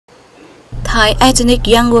Thai ethnic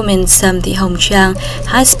young woman Samthi Hongchang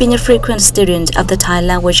has been a frequent student of the Thai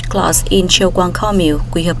language class in Cheo Quang Commune,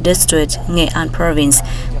 Quy Hợp District, Nghệ An Province,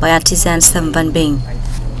 by artisan Sam Van Binh.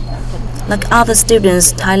 Like other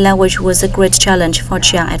students, Thai language was a great challenge for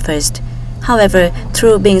Chiang at first. However,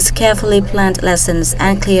 through Bing's carefully planned lessons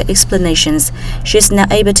and clear explanations, she is now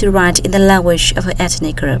able to write in the language of her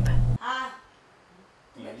ethnic group.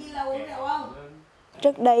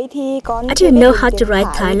 I didn't know how to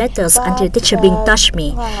write Thai letters until teacher Bing taught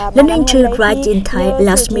me. Learning to write in Thai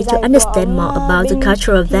allows me to understand more about the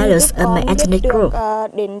cultural values of my ethnic group.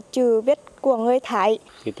 We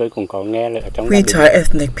Thai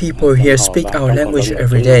ethnic people here speak our language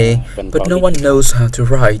every day, but no one knows how to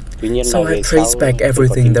write. So I trace back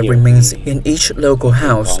everything that remains in each local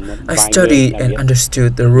house. I studied and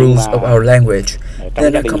understood the rules of our language.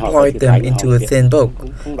 Then I compiled them into a thin book.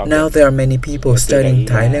 Now there are many people studying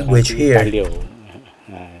Thai language here.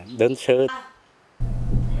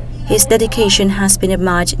 His dedication has been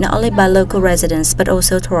admired not only by local residents but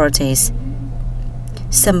also authorities.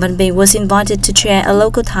 Sam Van Binh was invited to chair a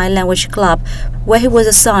local Thai language club where he was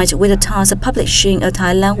assigned with the task of publishing a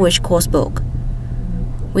Thai language course book.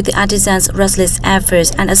 With the artisan's restless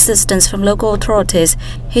efforts and assistance from local authorities,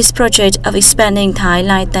 his project of expanding Thai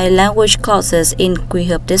language classes in Quy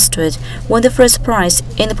Hợp District won the first prize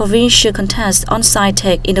in the provincial contest on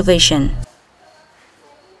sci-tech innovation.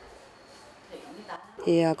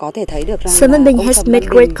 Sam Van Binh has made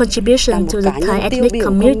great contribution to the Thai ethnic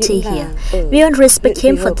community here. We all respect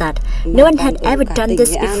him for that. No one had ever done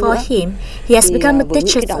this before him. He has become a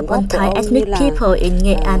teacher upon Thai ethnic people in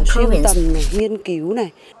Nghệ An Province.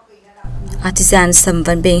 Artisan Sam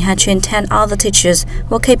Van Binh had trained 10 other teachers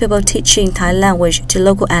who are capable of teaching Thai language to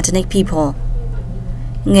local ethnic people.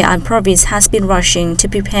 Nghệ An Province has been rushing to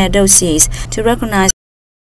prepare dossiers to recognize